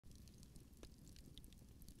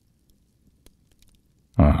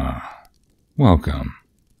Welcome.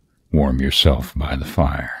 Warm yourself by the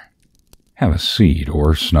fire. Have a seat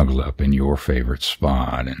or snuggle up in your favorite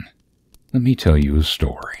spot and let me tell you a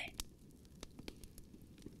story.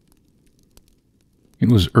 It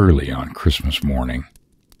was early on Christmas morning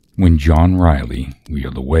when John Riley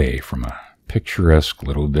wheeled away from a picturesque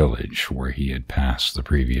little village where he had passed the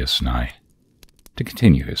previous night to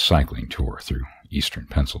continue his cycling tour through eastern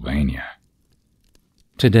Pennsylvania.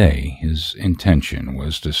 Today, his intention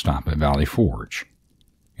was to stop at Valley Forge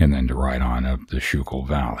and then to ride on up the Schuylkill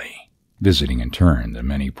Valley, visiting in turn the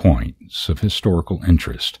many points of historical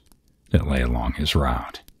interest that lay along his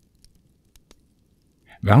route.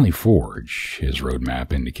 Valley Forge, his road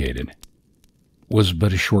map indicated, was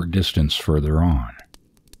but a short distance further on.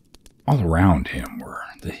 All around him were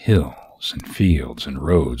the hills and fields and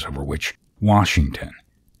roads over which Washington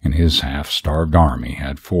and his half-starved army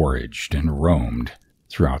had foraged and roamed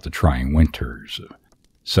throughout the trying winters of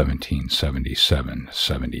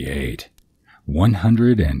 1777-78,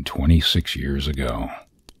 126 years ago.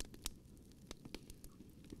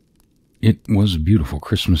 It was a beautiful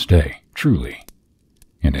Christmas day, truly,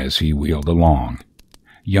 and as he wheeled along,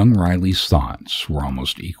 young Riley's thoughts were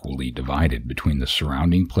almost equally divided between the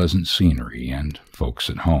surrounding pleasant scenery and folks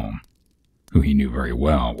at home, who he knew very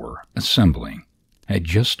well were assembling at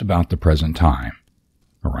just about the present time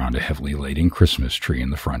around a heavily laden Christmas tree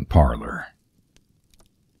in the front parlor.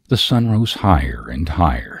 The sun rose higher and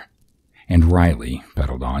higher, and Riley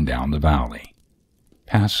pedaled on down the valley,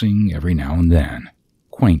 passing every now and then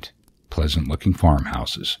quaint, pleasant-looking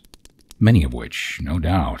farmhouses, many of which, no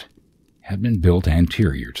doubt, had been built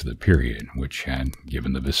anterior to the period which had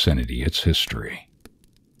given the vicinity its history.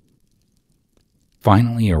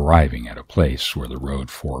 Finally arriving at a place where the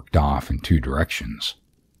road forked off in two directions,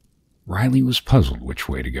 Riley was puzzled which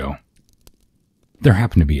way to go. There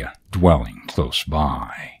happened to be a dwelling close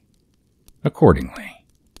by. Accordingly,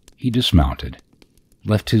 he dismounted,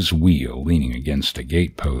 left his wheel leaning against a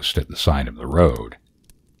gatepost at the side of the road,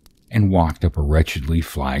 and walked up a wretchedly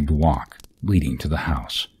flagged walk leading to the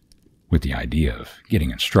house, with the idea of getting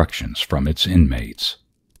instructions from its inmates.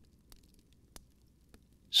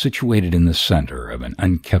 Situated in the center of an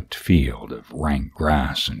unkept field of rank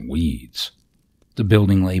grass and weeds, the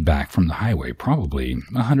building lay back from the highway probably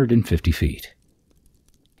 150 feet.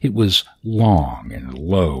 It was long and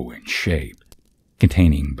low in shape,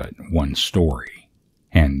 containing but one story,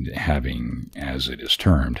 and having, as it is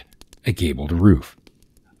termed, a gabled roof,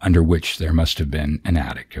 under which there must have been an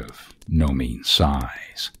attic of no mean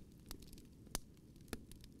size.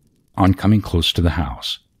 On coming close to the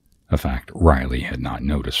house, a fact Riley had not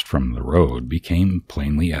noticed from the road became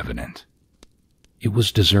plainly evident. It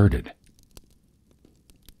was deserted.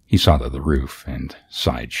 He saw that the roof and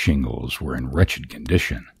side shingles were in wretched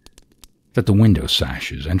condition, that the window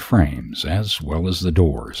sashes and frames, as well as the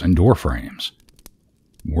doors and door frames,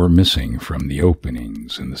 were missing from the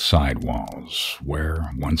openings in the side walls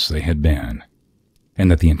where once they had been,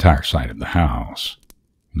 and that the entire side of the house,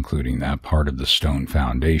 including that part of the stone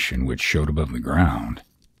foundation which showed above the ground,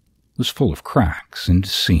 was full of cracks and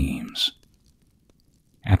seams.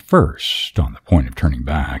 At first, on the point of turning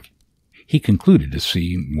back, he concluded to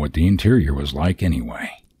see what the interior was like anyway.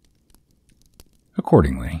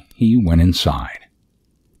 Accordingly, he went inside.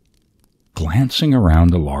 Glancing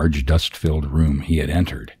around the large dust-filled room he had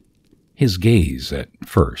entered, his gaze at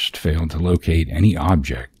first failed to locate any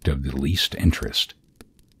object of the least interest.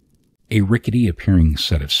 A rickety-appearing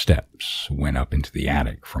set of steps went up into the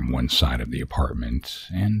attic from one side of the apartment,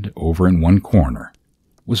 and over in one corner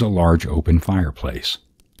was a large open fireplace,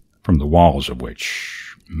 from the walls of which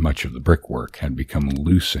much of the brickwork had become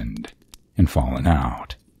loosened and fallen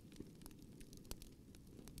out.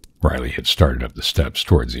 Riley had started up the steps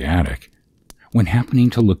towards the attic, when happening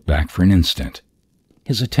to look back for an instant,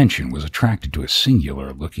 his attention was attracted to a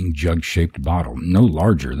singular-looking jug-shaped bottle no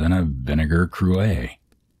larger than a vinegar cruet,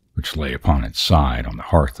 which lay upon its side on the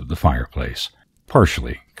hearth of the fireplace,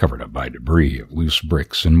 partially covered up by debris of loose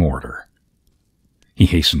bricks and mortar. He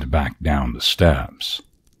hastened back down the steps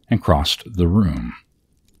and crossed the room,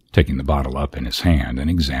 taking the bottle up in his hand and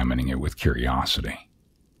examining it with curiosity.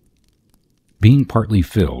 Being partly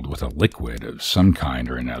filled with a liquid of some kind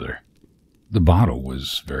or another, the bottle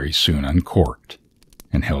was very soon uncorked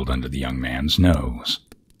and held under the young man's nose.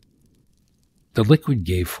 The liquid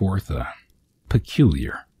gave forth a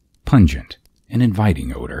peculiar, pungent, and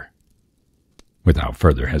inviting odor. Without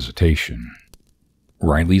further hesitation,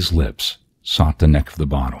 Riley's lips sought the neck of the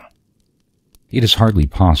bottle. It is hardly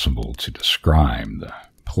possible to describe the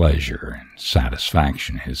pleasure and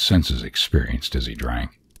satisfaction his senses experienced as he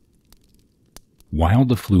drank. while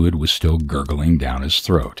the fluid was still gurgling down his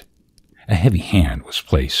throat. A heavy hand was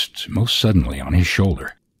placed most suddenly on his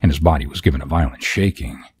shoulder, and his body was given a violent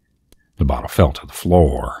shaking. The bottle fell to the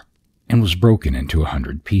floor and was broken into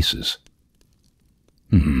 100 pieces.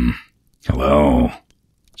 Hello,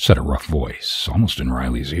 said a rough voice, almost in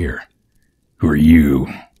Riley's ear. Who are you?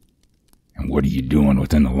 And what are you doing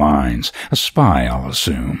within the lines? A spy, I'll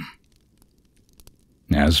assume.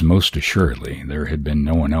 As most assuredly there had been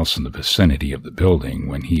no one else in the vicinity of the building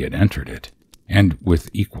when he had entered it, and with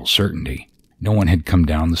equal certainty no one had come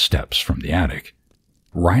down the steps from the attic,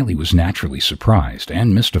 Riley was naturally surprised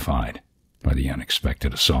and mystified by the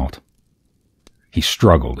unexpected assault. He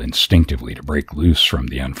struggled instinctively to break loose from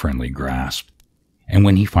the unfriendly grasp, and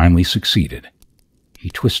when he finally succeeded, he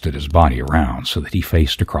twisted his body around so that he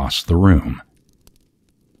faced across the room.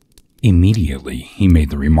 Immediately, he made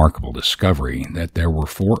the remarkable discovery that there were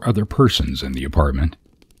 4 other persons in the apartment.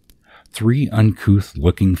 3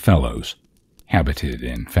 uncouth-looking fellows, habited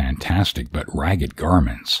in fantastic but ragged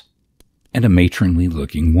garments, and a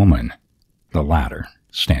matronly-looking woman, the latter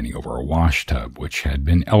standing over a washtub which had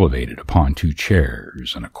been elevated upon 2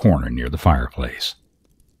 chairs in a corner near the fireplace.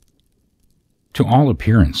 To all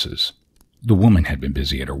appearances, the woman had been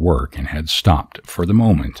busy at her work and had stopped for the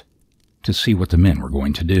moment to see what the men were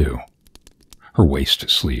going to do. Her waist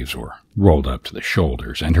sleeves were rolled up to the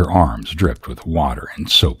shoulders, and her arms dripped with water and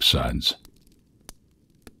soap suds.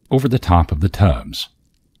 Over the top of the tubs,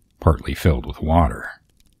 partly filled with water,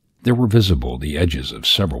 there were visible the edges of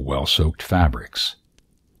several well-soaked fabrics.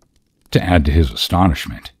 To add to his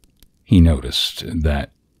astonishment, he noticed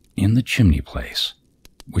that in the chimney place,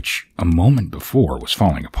 which a moment before was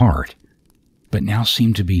falling apart, but now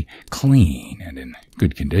seemed to be clean and in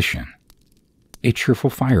good condition, a cheerful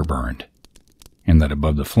fire burned, and that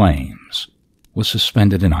above the flames was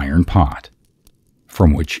suspended an iron pot,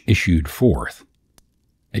 from which issued forth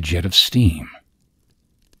a jet of steam.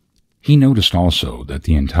 He noticed also that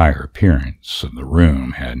the entire appearance of the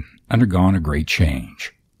room had undergone a great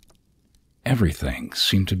change. Everything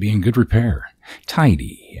seemed to be in good repair,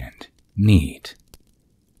 tidy and neat.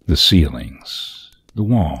 The ceilings, the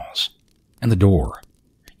walls, and the door,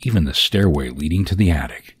 even the stairway leading to the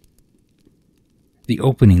attic. The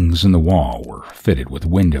openings in the wall were fitted with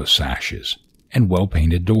window sashes and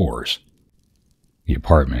well-painted doors. The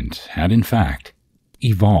apartment had, in fact,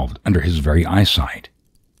 evolved under his very eyesight,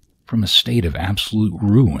 from a state of absolute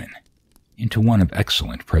ruin into one of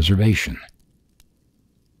excellent preservation.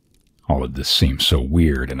 All of this seemed so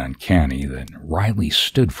weird and uncanny that Riley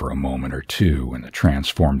stood for a moment or two in the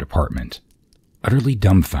transformed apartment, utterly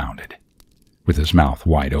dumbfounded, with his mouth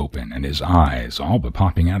wide open and his eyes all but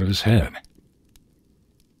popping out of his head.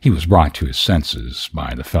 He was brought to his senses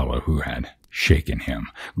by the fellow who had shaken him,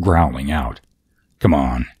 growling out, "Come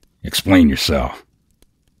on, explain yourself."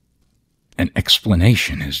 "An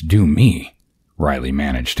explanation is due me," Riley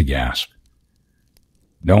managed to gasp.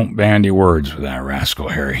 "Don't bandy words with that rascal,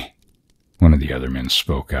 Harry," one of the other men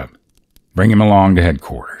spoke up. "Bring him along to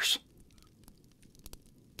headquarters."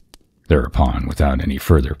 Thereupon, without any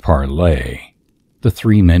further parley, the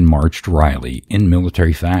 3 men marched Riley in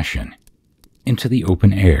military fashion into the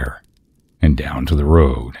open air and down to the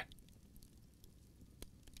road.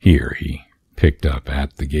 Here he picked up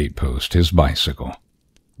at the gatepost his bicycle,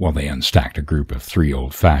 while they unstacked a group of 3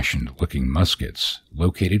 old-fashioned-looking muskets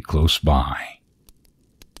located close by.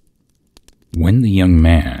 When the young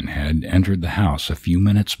man had entered the house a few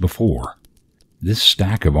minutes before, this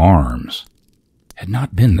stack of arms had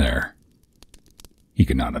not been there. He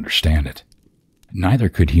could not understand it. Neither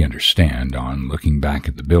could he understand, on looking back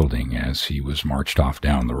at the building as he was marched off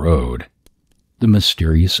down the road, the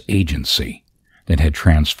mysterious agency that had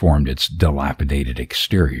transformed its dilapidated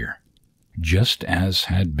exterior, just as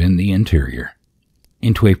had been the interior,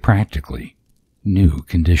 into a practically new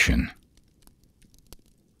condition.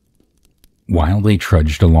 While they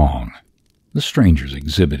trudged along, the strangers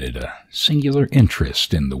exhibited a singular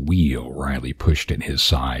interest in the wheel Riley pushed at his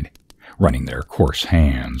side, running their coarse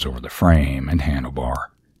hands over the frame and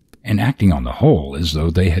handlebar, and acting on the whole as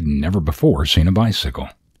though they had never before seen a bicycle.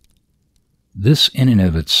 This in and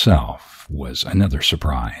of itself was another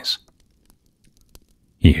surprise.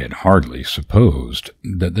 He had hardly supposed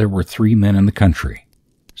that there were 3 men in the country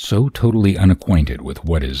so totally unacquainted with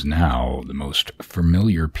what is now the most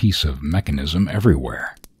familiar piece of mechanism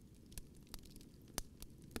everywhere.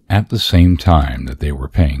 At the same time that they were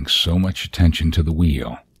paying so much attention to the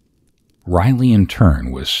wheel, Riley in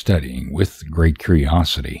turn was studying with great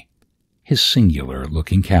curiosity his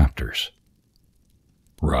singular-looking captors.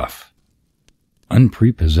 Rough,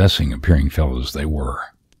 unprepossessing-appearing fellows they were,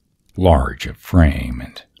 large of frame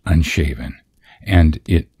and unshaven, and,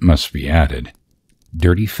 it must be added,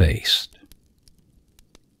 dirty-faced.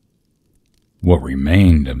 What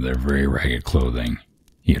remained of their very ragged clothing,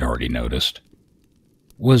 he had already noticed,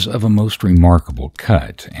 was of a most remarkable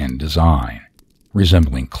cut and design,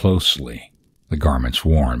 resembling closely the garments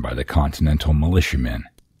worn by the Continental militiamen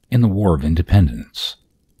in the War of Independence.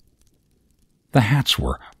 The hats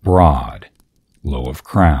were broad, low of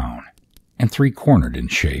crown, and three-cornered in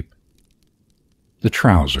shape. The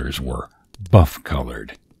trousers were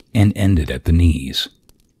buff-colored and ended at the knees,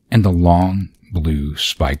 and the long, blue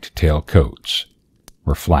spiked tail coats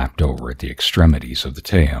were flapped over at the extremities of the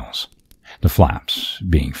tails, the flaps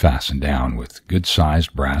being fastened down with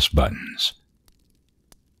good-sized brass buttons.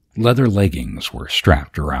 Leather leggings were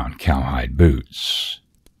strapped around cowhide boots,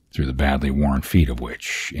 through the badly worn feet of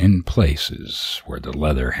which, in places where the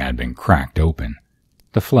leather had been cracked open,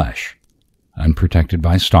 the flesh, unprotected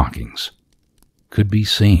by stockings, could be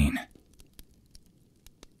seen.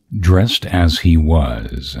 Dressed as he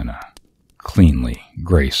was in a cleanly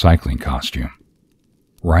gray cycling costume,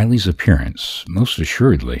 Riley's appearance, most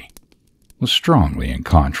assuredly, was strongly in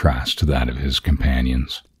contrast to that of his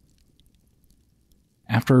companions.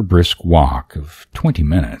 After a brisk walk of 20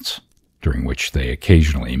 minutes, during which they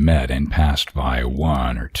occasionally met and passed by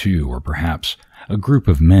one or two or perhaps a group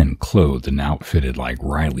of men clothed and outfitted like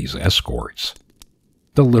Riley's escorts,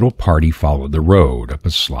 the little party followed the road up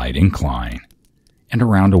a slight incline and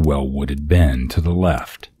around a well-wooded bend to the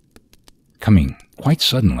left, coming quite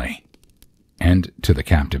suddenly, and to the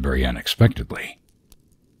captive very unexpectedly,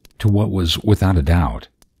 to what was without a doubt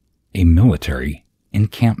a military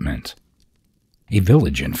encampment. A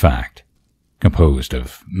village, in fact, composed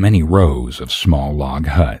of many rows of small log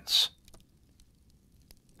huts.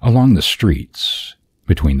 Along the streets,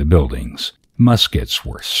 between the buildings, muskets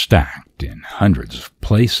were stacked in hundreds of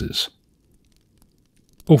places.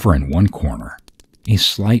 Over in one corner, a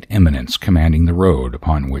slight eminence commanding the road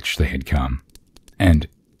upon which they had come, and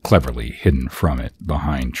cleverly hidden from it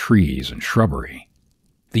behind trees and shrubbery,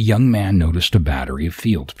 the young man noticed a battery of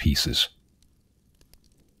field pieces.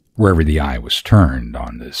 Wherever the eye was turned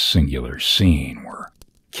on this singular scene were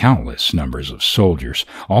countless numbers of soldiers,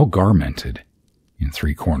 all garmented in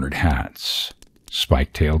three-cornered hats,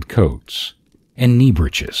 spike-tailed coats, and knee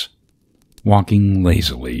breeches, walking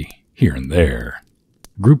lazily here and there,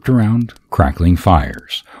 grouped around crackling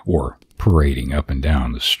fires, or parading up and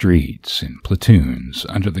down the streets in platoons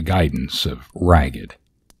under the guidance of ragged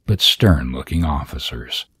but stern-looking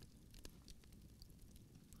officers.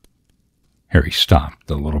 Harry stopped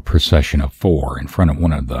the little procession of four in front of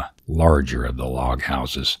one of the larger of the log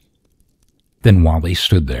houses. Then while they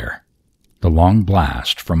stood there, the long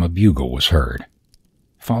blast from a bugle was heard,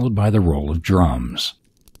 followed by the roll of drums.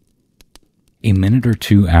 A minute or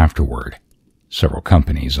two afterward, several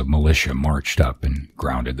companies of militia marched up and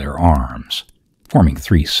grounded their arms, forming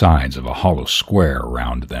three sides of a hollow square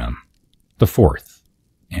around them, the fourth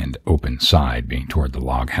and open side being toward the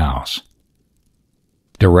log house.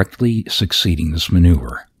 Directly succeeding this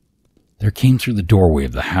maneuver, there came through the doorway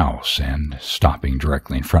of the house and, stopping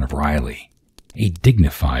directly in front of Riley, a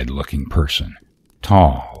dignified-looking person,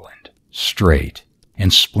 tall and straight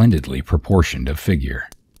and splendidly proportioned of figure,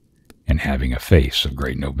 and having a face of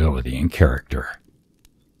great nobility and character.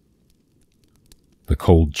 The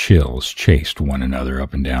cold chills chased one another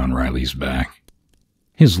up and down Riley's back.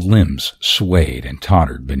 His limbs swayed and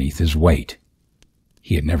tottered beneath his weight.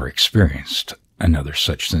 He had never experienced another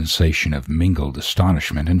such sensation of mingled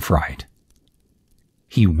astonishment and fright.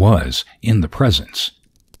 He was in the presence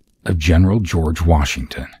of General George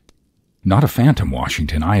Washington, not a phantom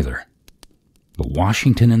Washington either, but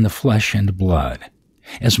Washington in the flesh and blood,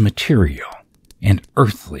 as material and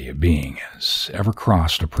earthly a being as ever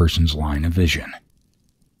crossed a person's line of vision.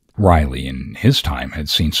 Riley in his time had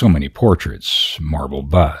seen so many portraits, marble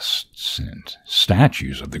busts, and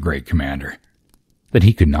statues of the great commander that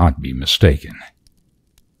he could not be mistaken.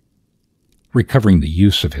 Recovering the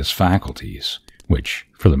use of his faculties, which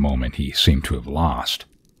for the moment he seemed to have lost,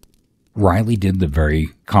 Riley did the very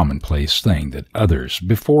commonplace thing that others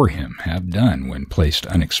before him have done when placed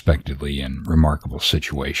unexpectedly in remarkable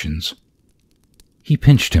situations. He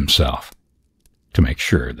pinched himself to make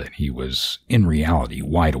sure that he was in reality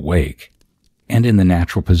wide awake and in the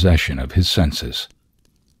natural possession of his senses.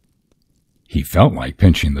 He felt like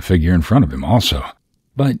pinching the figure in front of him also,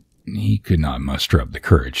 but he could not muster up the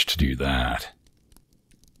courage to do that.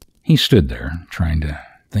 He stood there, trying to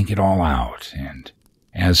think it all out, and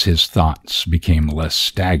as his thoughts became less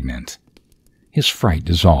stagnant, his fright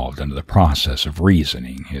dissolved under the process of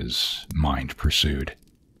reasoning his mind pursued.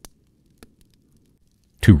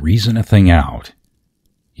 To reason a thing out,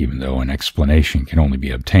 even though an explanation can only be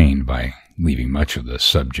obtained by leaving much of the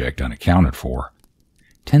subject unaccounted for,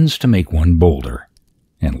 tends to make one bolder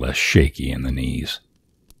and less shaky in the knees.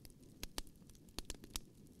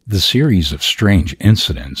 The series of strange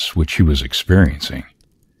incidents which he was experiencing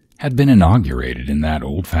had been inaugurated in that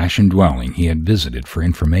old-fashioned dwelling he had visited for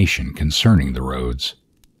information concerning the roads,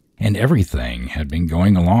 and everything had been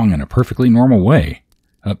going along in a perfectly normal way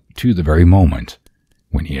up to the very moment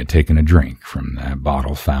when he had taken a drink from that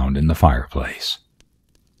bottle found in the fireplace.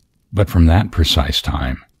 But from that precise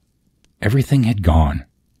time, everything had gone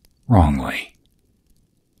wrongly.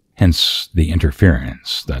 Hence the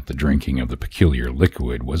interference that the drinking of the peculiar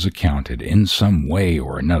liquid was accounted in some way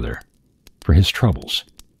or another for his troubles.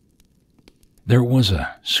 There was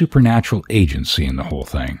a supernatural agency in the whole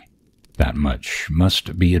thing, that much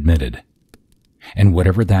must be admitted, and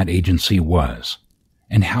whatever that agency was,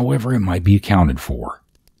 and however it might be accounted for,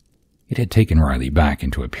 it had taken Riley back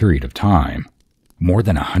into a period of time more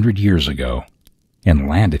than 100 years ago and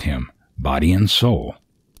landed him, body and soul,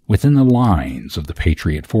 within the lines of the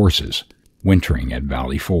Patriot forces wintering at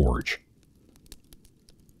Valley Forge.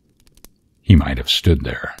 He might have stood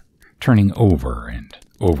there, turning over and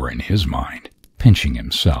over in his mind, pinching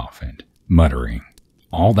himself and muttering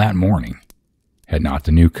all that morning, had not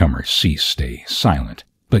the newcomer ceased a silent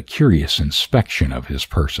but curious inspection of his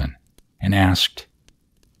person, and asked,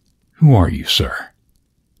 "Who are you, sir?"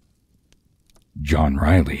 "John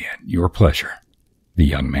Riley, at your pleasure," the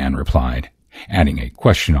young man replied, adding a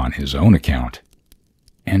question on his own account.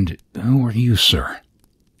 "And who are you, sir?"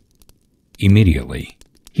 Immediately,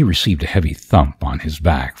 he received a heavy thump on his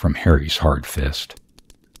back from Harry's hard fist.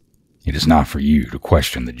 "It is not for you to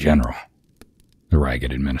question the general," the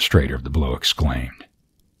ragged administrator of the blow exclaimed.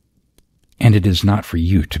 "And it is not for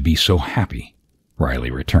you to be so happy,"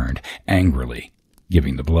 Riley returned, angrily,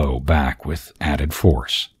 giving the blow back with added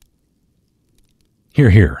force. "Hear,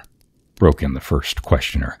 hear," broke in the first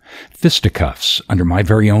questioner. "Fisticuffs under my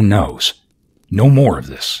very own nose. No more of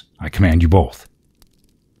this, I command you both."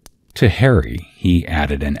 To Harry he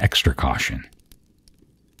added an extra caution.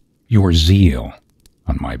 "Your zeal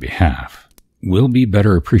on my behalf will be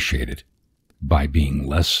better appreciated by being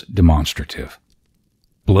less demonstrative.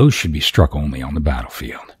 Blows should be struck only on the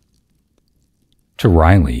battlefield." To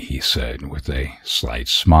Riley he said, with a slight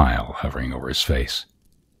smile hovering over his face,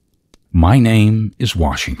 "My name is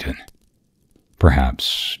Washington.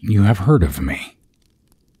 Perhaps you have heard of me."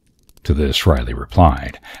 To this Riley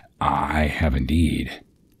replied, "I have indeed,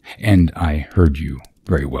 and I heard you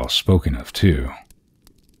very well spoken of, too."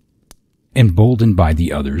 Emboldened by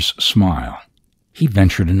the other's smile, he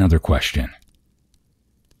ventured another question.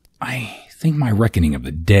 "I think my reckoning of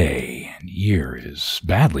the day and year is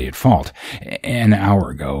badly at fault. An hour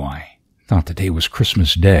ago I thought the day was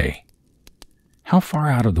Christmas Day. How far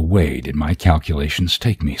out of the way did my calculations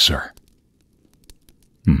take me, sir?"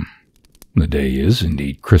 "The day is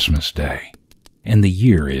indeed Christmas Day, and the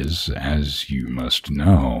year is, as you must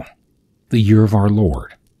know, the year of our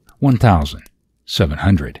Lord,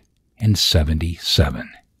 1777.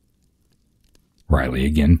 Riley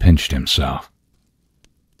again pinched himself.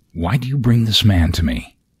 "Why do you bring this man to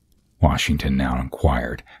me?" Washington now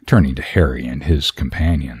inquired, turning to Harry and his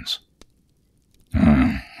companions.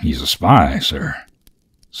 "He's a spy, sir,"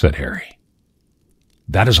 said Harry.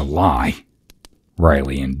 "That is a lie,"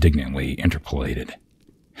 Riley indignantly interpolated.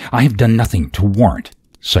 "I have done nothing to warrant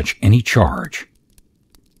such any charge."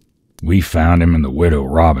 "We found him in the widow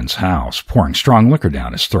Robin's house, pouring strong liquor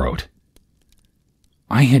down his throat."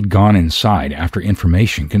 "I had gone inside after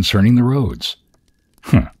information concerning the roads."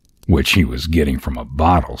 "Which he was getting from a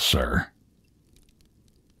bottle, sir."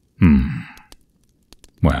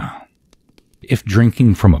 Well, if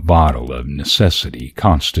drinking from a bottle of necessity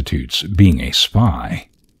constitutes being a spy,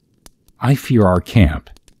 I fear our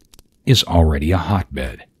camp is already a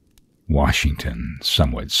hotbed," Washington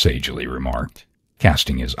somewhat sagely remarked,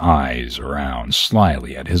 casting his eyes around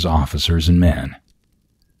slyly at his officers and men.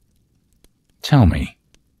 "Tell me,"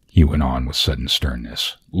 he went on with sudden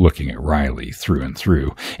sternness, looking at Riley through and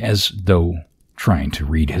through, as though trying to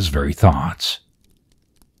read his very thoughts,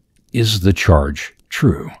 "is the charge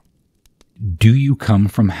true? Do you come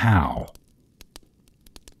from Howe?"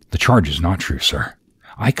 "The charge is not true, sir.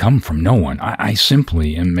 I come from no one. I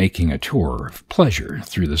simply am making a tour of pleasure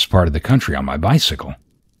through this part of the country on my bicycle."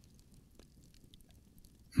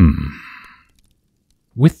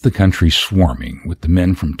 "With the country swarming with the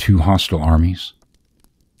men from 2 hostile armies?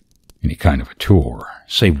 Any kind of a tour,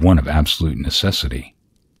 save one of absolute necessity,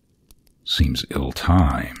 seems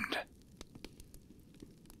ill-timed."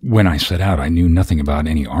 "When I set out, I knew nothing about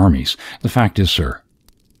any armies. The fact is, sir,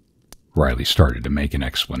 Riley started to make an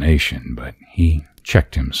explanation, but he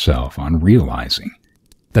checked himself on realizing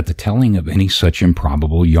that the telling of any such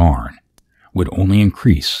improbable yarn would only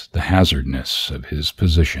increase the hazardness of his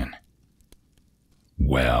position.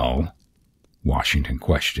 "Well?" Washington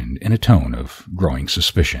questioned in a tone of growing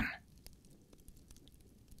suspicion.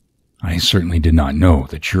 "I certainly did not know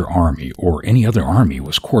that your army or any other army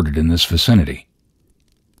was quartered in this vicinity."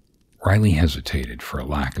 Riley hesitated for a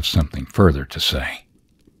lack of something further to say.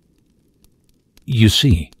 "You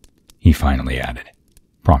see," he finally added,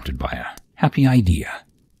 prompted by a happy idea,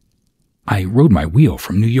 "I rode my wheel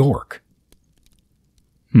from New York."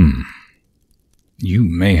 You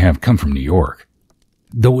may have come from New York,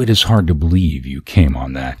 though it is hard to believe you came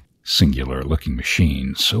on that singular-looking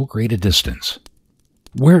machine so great a distance.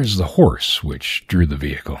 Where is the horse which drew the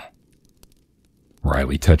vehicle?"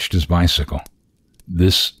 Riley touched his bicycle.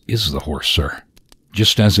 "This is the horse, sir,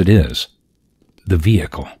 just as it is. The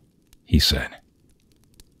vehicle," he said.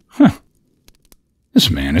 "This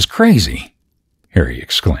man is crazy," Harry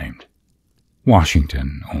exclaimed.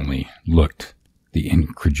 Washington only looked the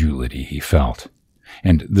incredulity he felt,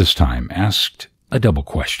 and this time asked a double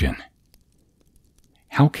question.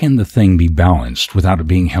 "How can the thing be balanced without it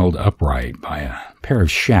being held upright by a pair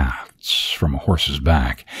of shafts from a horse's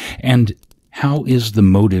back? And how is the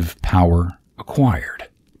motive power acquired?"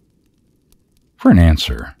 For an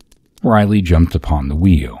answer, Riley jumped upon the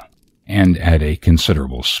wheel, and at a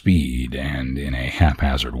considerable speed and in a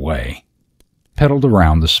haphazard way, pedaled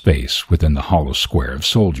around the space within the hollow square of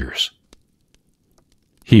soldiers.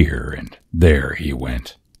 Here and there he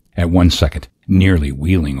went, at one second nearly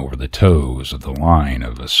wheeling over the toes of the line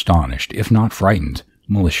of astonished, if not frightened,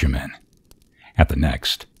 militiamen. At the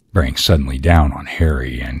next, bearing suddenly down on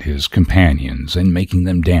Harry and his companions and making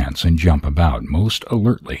them dance and jump about most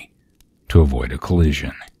alertly to avoid a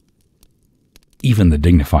collision. Even the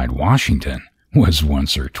dignified Washington was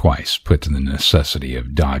once or twice put to the necessity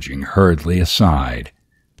of dodging hurriedly aside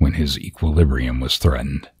when his equilibrium was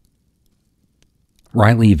threatened.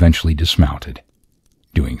 Riley eventually dismounted,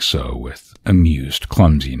 doing so with amused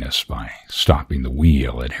clumsiness by stopping the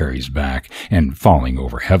wheel at Harry's back and falling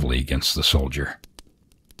over heavily against the soldier.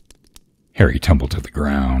 Harry tumbled to the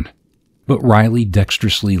ground, but Riley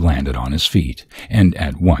dexterously landed on his feet, and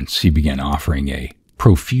at once he began offering a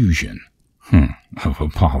profusion of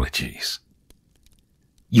apologies.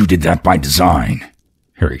 "You did that by design,"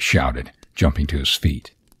 Harry shouted, jumping to his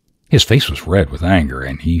feet. His face was red with anger,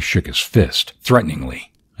 and he shook his fist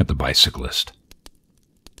threateningly at the bicyclist.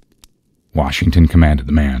 Washington commanded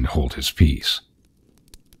the man to hold his peace.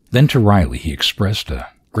 Then to Riley he expressed a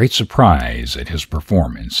great surprise at his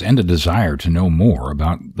performance and a desire to know more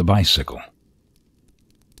about the bicycle.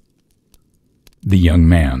 The young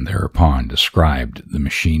man thereupon described the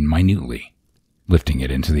machine minutely, lifting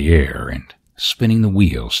it into the air and spinning the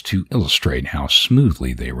wheels to illustrate how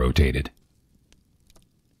smoothly they rotated.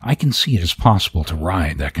 "I can see it is possible to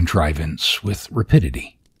ride that contrivance with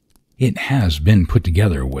rapidity. It has been put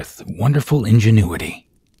together with wonderful ingenuity,"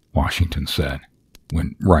 Washington said,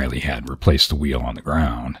 when Riley had replaced the wheel on the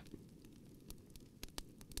ground.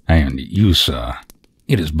 "And you, sir,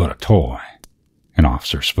 it is but a toy," an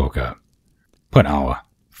officer spoke up. "Put our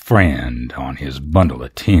friend on his bundle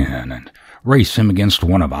of tin and race him against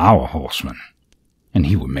one of our horsemen, and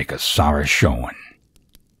he would make a sorry showing."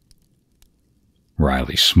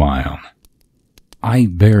 Riley smiled. "I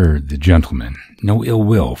bear the gentleman no ill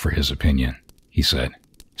will for his opinion," he said.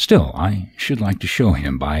 "Still, I should like to show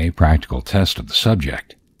him by a practical test of the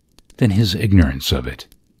subject that his ignorance of it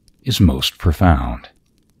is most profound."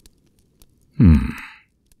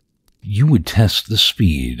 "You would test the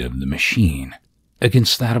speed of the machine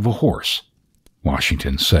against that of a horse?"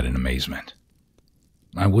 Washington said in amazement.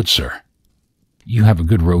 "I would, sir. You have a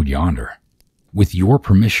good road yonder. With your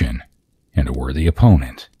permission and a worthy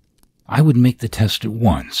opponent, I would make the test at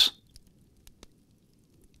once."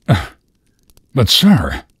 "But,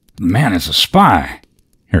 sir, the man is a spy,"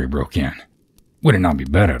 Harry broke in. "Would it not be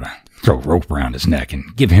better to throw a rope around his neck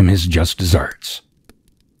and give him his just deserts?"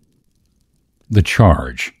 "The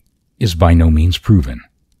charge is by no means proven,"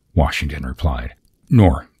 Washington replied,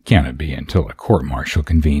 "nor can it be until a court-martial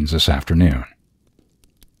convenes this afternoon.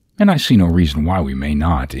 And I see no reason why we may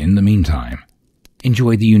not, in the meantime,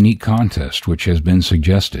 enjoy the unique contest which has been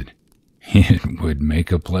suggested. It would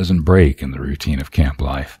make a pleasant break in the routine of camp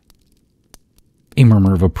life." A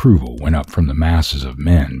murmur of approval went up from the masses of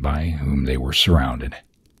men by whom they were surrounded.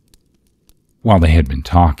 While they had been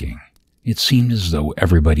talking, it seemed as though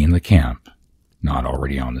everybody in the camp, not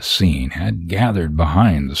already on the scene, had gathered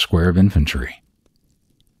behind the square of infantry.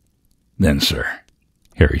 "Then, sir,"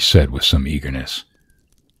 Harry said with some eagerness,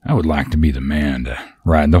 I would like to be the man to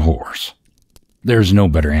ride the horse. There's no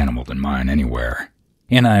better animal than mine anywhere,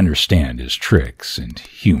 and I understand his tricks and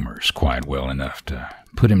humors quite well enough to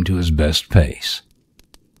put him to his best pace."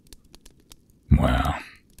 "Well,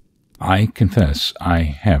 I confess I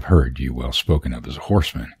have heard you well spoken of as a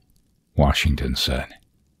horseman," Washington said.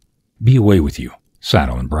 "Be away with you.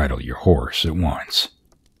 Saddle and bridle your horse at once."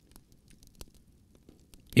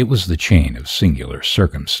 It was the chain of singular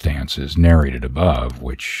circumstances narrated above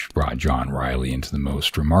which brought John Riley into the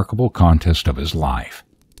most remarkable contest of his life.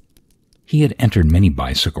 He had entered many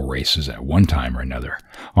bicycle races at one time or another,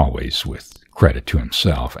 always with credit to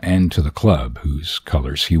himself and to the club whose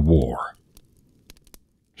colors he wore.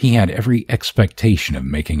 He had every expectation of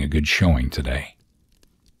making a good showing today.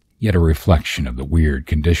 Yet a reflection of the weird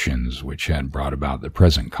conditions which had brought about the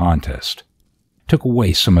present contest took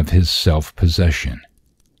away some of his self-possession,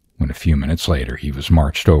 when a few minutes later he was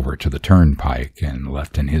marched over to the turnpike and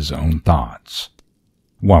left in his own thoughts,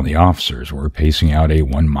 while the officers were pacing out a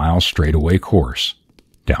 1-mile straightaway course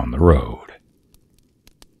down the road.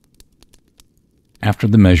 After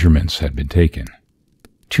the measurements had been taken,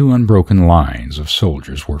 2 unbroken lines of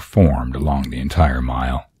soldiers were formed along the entire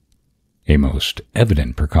mile, a most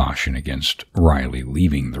evident precaution against Riley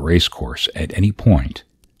leaving the racecourse at any point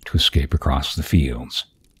to escape across the fields.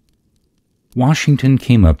 Washington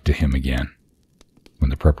came up to him again, when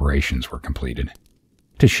the preparations were completed,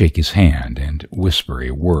 to shake his hand and whisper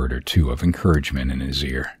a word or two of encouragement in his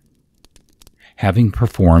ear. Having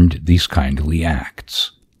performed these kindly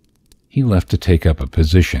acts, he left to take up a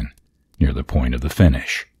position near the point of the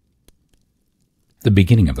finish. The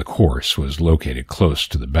beginning of the course was located close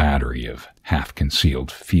to the battery of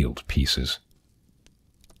half-concealed field pieces.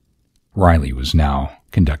 Riley was now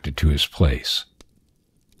conducted to his place.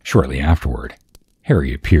 Shortly afterward,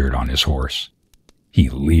 Harry appeared on his horse. He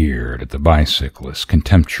leered at the bicyclist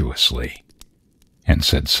contemptuously and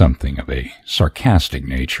said something of a sarcastic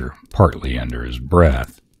nature, partly under his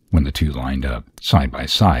breath, when the 2 lined up side by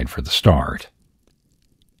side for the start.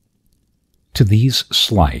 To these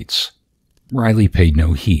slights, Riley paid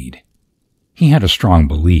no heed. He had a strong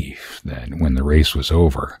belief that when the race was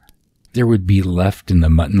over, there would be left in the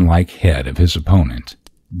mutton-like head of his opponent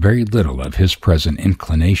very little of his present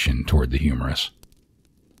inclination toward the humorous.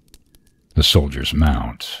 The soldier's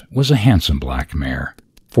mount was a handsome black mare,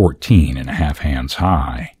 14.5 hands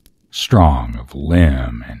high, strong of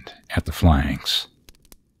limb and at the flanks,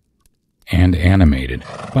 and animated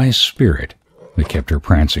by a spirit that kept her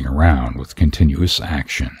prancing around with continuous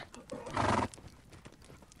action.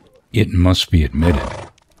 It must be admitted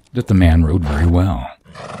that the man rode very well.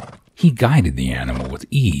 He guided the animal with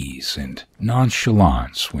ease and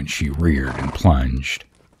nonchalance when she reared and plunged,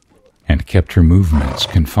 and kept her movements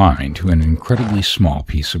confined to an incredibly small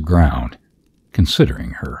piece of ground,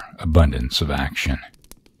 considering her abundance of action.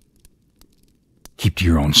 "Keep to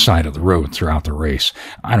your own side of the road throughout the race.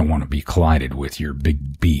 I don't want to be collided with your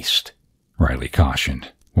big beast," Riley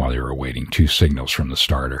cautioned, while they were awaiting 2 signals from the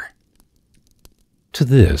starter. To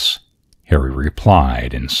this, Harry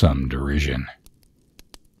replied in some derision.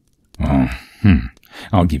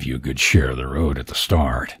 I'll give you a good share of the road at the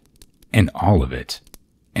start, and all of it,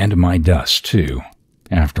 and my dust, too,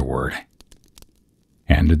 afterward."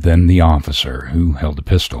 And then the officer, who held a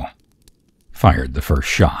pistol, fired the first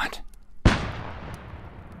shot.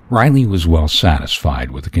 Riley was well satisfied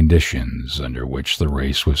with the conditions under which the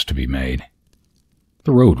race was to be made.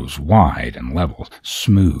 The road was wide and level,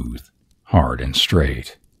 smooth, hard and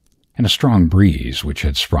straight, and a strong breeze which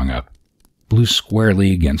had sprung up blew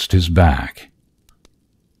squarely against his back.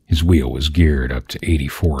 His wheel was geared up to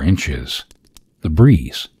 84 inches. The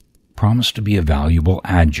breeze promised to be a valuable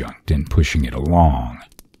adjunct in pushing it along.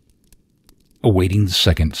 Awaiting the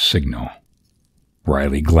second signal,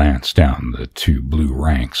 Riley glanced down the 2 blue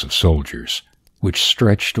ranks of soldiers, which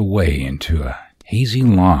stretched away into a hazy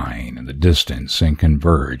line in the distance and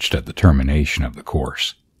converged at the termination of the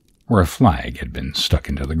course, where a flag had been stuck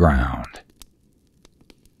into the ground.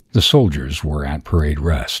 The soldiers were at parade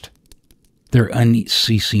rest, their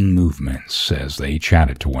unceasing movements as they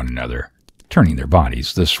chatted to one another, turning their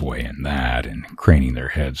bodies this way and that and craning their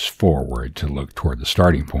heads forward to look toward the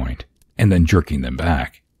starting point, and then jerking them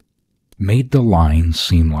back, made the line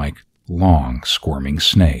seem like long, squirming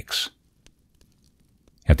snakes.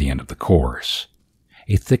 At the end of the course,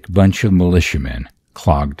 a thick bunch of militiamen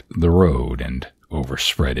clogged the road and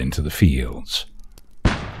overspread into the fields.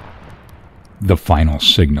 The final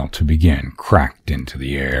signal to begin cracked into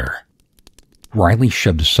the air. Riley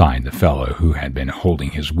shoved aside the fellow who had been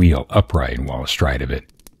holding his wheel upright while astride of it,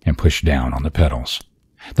 and pushed down on the pedals.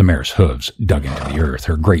 The mare's hooves dug into the earth,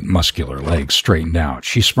 her great muscular legs straightened out.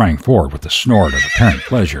 She sprang forward with a snort of apparent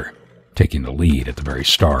pleasure, taking the lead at the very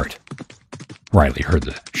start. Riley heard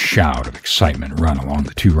the shout of excitement run along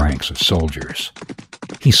the two ranks of soldiers.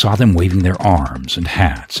 He saw them waving their arms and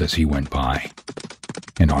hats as he went by.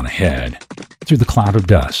 And on ahead, through the cloud of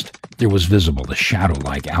dust, there was visible the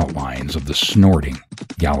shadow-like outlines of the snorting,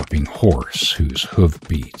 galloping horse whose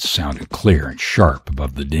hoofbeats sounded clear and sharp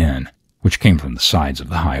above the din, which came from the sides of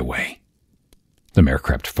the highway. The mare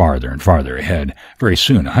crept farther and farther ahead. Very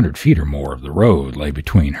soon, 100 feet or more of the road lay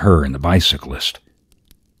between her and the bicyclist.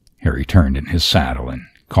 Harry turned in his saddle and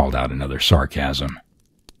called out another sarcasm.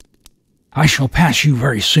 "I shall pass you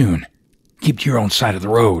very soon. Keep to your own side of the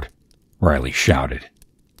road," Riley shouted,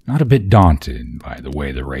 not a bit daunted by the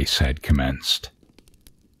way the race had commenced.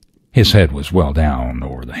 His head was well down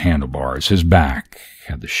over the handlebars. His back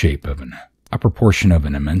had the shape of an upper portion of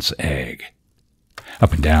an immense egg.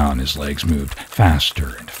 Up and down his legs moved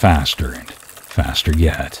faster and faster and faster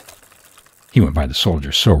yet. He went by the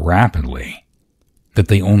soldiers so rapidly that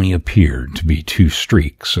they only appeared to be two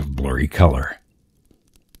streaks of blurry color.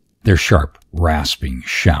 Their sharp, rasping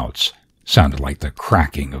shouts sounded like the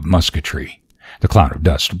cracking of musketry. The cloud of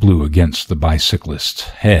dust blew against the bicyclist's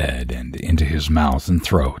head and into his mouth and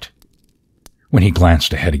throat. When he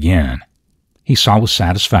glanced ahead again, he saw with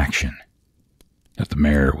satisfaction that the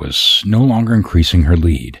mare was no longer increasing her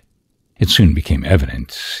lead. It soon became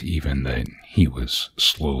evident, even, that he was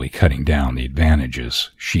slowly cutting down the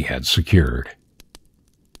advantages she had secured.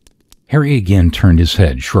 Harry again turned his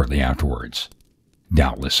head shortly afterwards,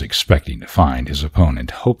 doubtless expecting to find his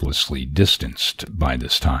opponent hopelessly distanced by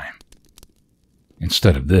this time.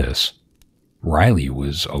 Instead of this, Riley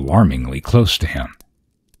was alarmingly close to him.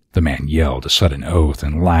 The man yelled a sudden oath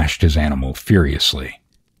and lashed his animal furiously.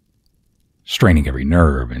 Straining every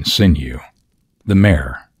nerve and sinew, the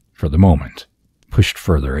mare, for the moment, pushed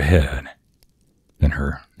further ahead. Then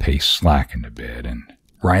her pace slackened a bit, and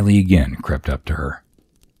Riley again crept up to her,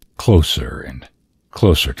 closer and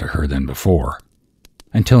closer to her than before,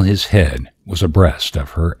 until his head was abreast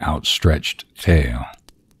of her outstretched tail.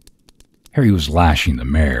 Harry was lashing the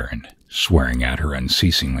mare and swearing at her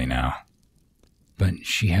unceasingly now, but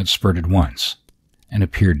she had spurted once and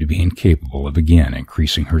appeared to be incapable of again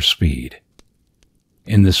increasing her speed.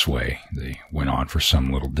 In this way they went on for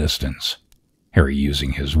some little distance, Harry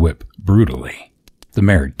using his whip brutally, the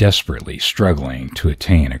mare desperately struggling to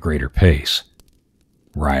attain a greater pace,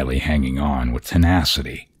 Riley hanging on with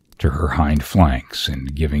tenacity to her hind flanks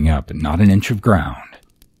and giving up not an inch of ground.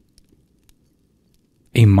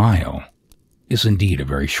 A mile is indeed a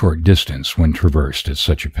very short distance when traversed at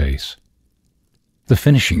such a pace. The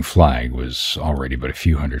finishing flag was already but a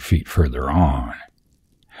few hundred feet further on.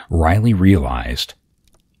 Riley realized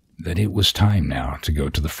that it was time now to go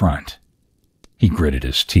to the front. He gritted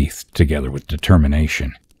his teeth together with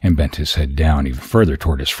determination and bent his head down even further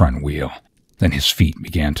toward his front wheel. Then his feet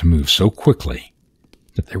began to move so quickly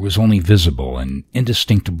that there was only visible an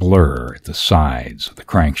indistinct blur at the sides of the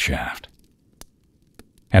crankshaft.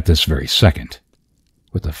 At this very second,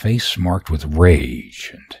 with a face marked with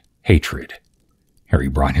rage and hatred, Harry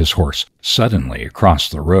brought his horse suddenly across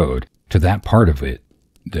the road to that part of it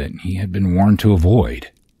that he had been warned to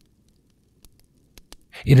avoid.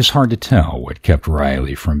 It is hard to tell what kept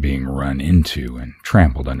Riley from being run into and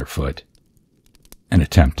trampled underfoot. An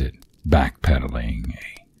attempt at backpedaling,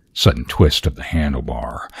 a sudden twist of the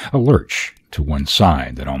handlebar, a lurch to one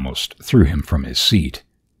side that almost threw him from his seat.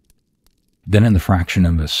 Then in the fraction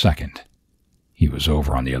of a second, he was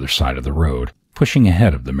over on the other side of the road, pushing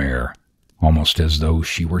ahead of the mare, almost as though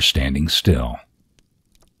she were standing still.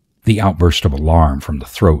 The outburst of alarm from the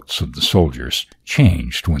throats of the soldiers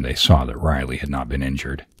changed when they saw that Riley had not been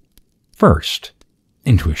injured. First,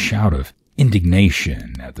 into a shout of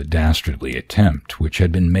indignation at the dastardly attempt which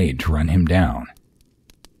had been made to run him down,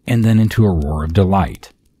 and then into a roar of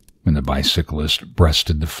delight when the bicyclist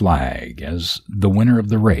breasted the flag as the winner of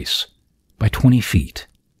the race by 20 feet.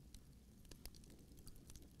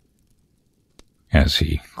 As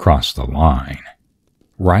he crossed the line,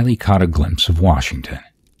 Riley caught a glimpse of Washington.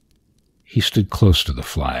 He stood close to the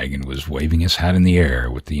flag and was waving his hat in the air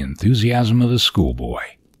with the enthusiasm of a schoolboy.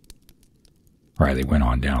 Riley went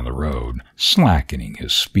on down the road, slackening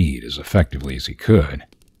his speed as effectively as he could,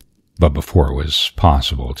 but before it was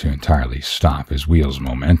possible to entirely stop his wheel's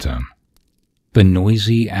momentum, the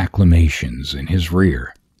noisy acclamations in his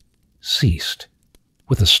rear ceased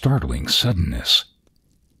with a startling suddenness.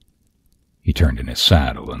 He turned in his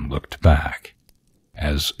saddle and looked back.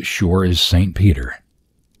 As sure as St. Peter,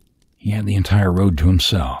 he had the entire road to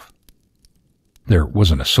himself. There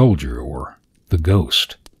wasn't a soldier or the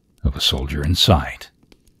ghost of a soldier in sight.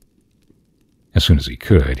 As soon as he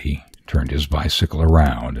could, he turned his bicycle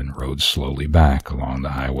around and rode slowly back along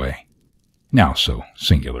the highway, now so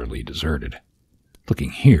singularly deserted,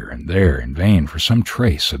 looking here and there in vain for some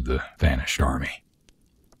trace of the vanished army.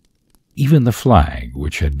 Even the flag,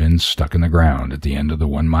 which had been stuck in the ground at the end of the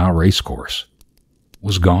 1-mile racecourse,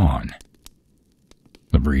 was gone.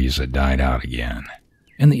 The breeze had died out again,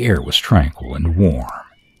 and the air was tranquil and warm.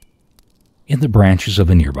 In the branches of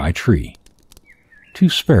a nearby tree, 2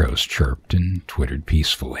 sparrows chirped and twittered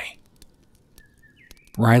peacefully.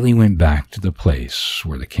 Riley went back to the place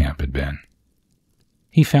where the camp had been.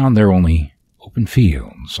 He found there only open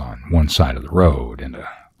fields on one side of the road and a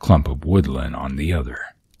clump of woodland on the other.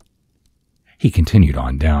 He continued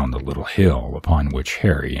on down the little hill upon which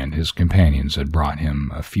Harry and his companions had brought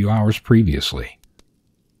him a few hours previously,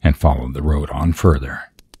 and followed the road on further,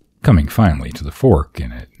 coming finally to the fork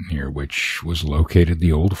in it near which was located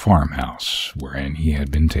the old farmhouse wherein he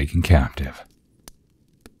had been taken captive.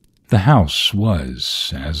 The house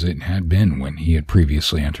was as it had been when he had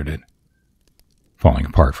previously entered it, falling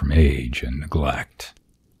apart from age and neglect.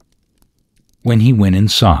 When he went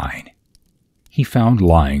inside, he found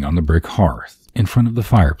lying on the brick hearth in front of the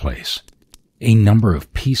fireplace a number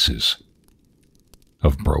of pieces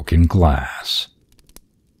of broken glass.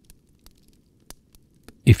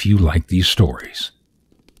 If you like these stories,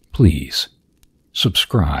 please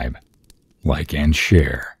subscribe, like, and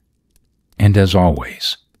share. And as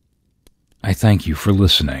always, I thank you for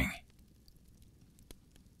listening.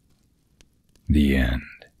 The end.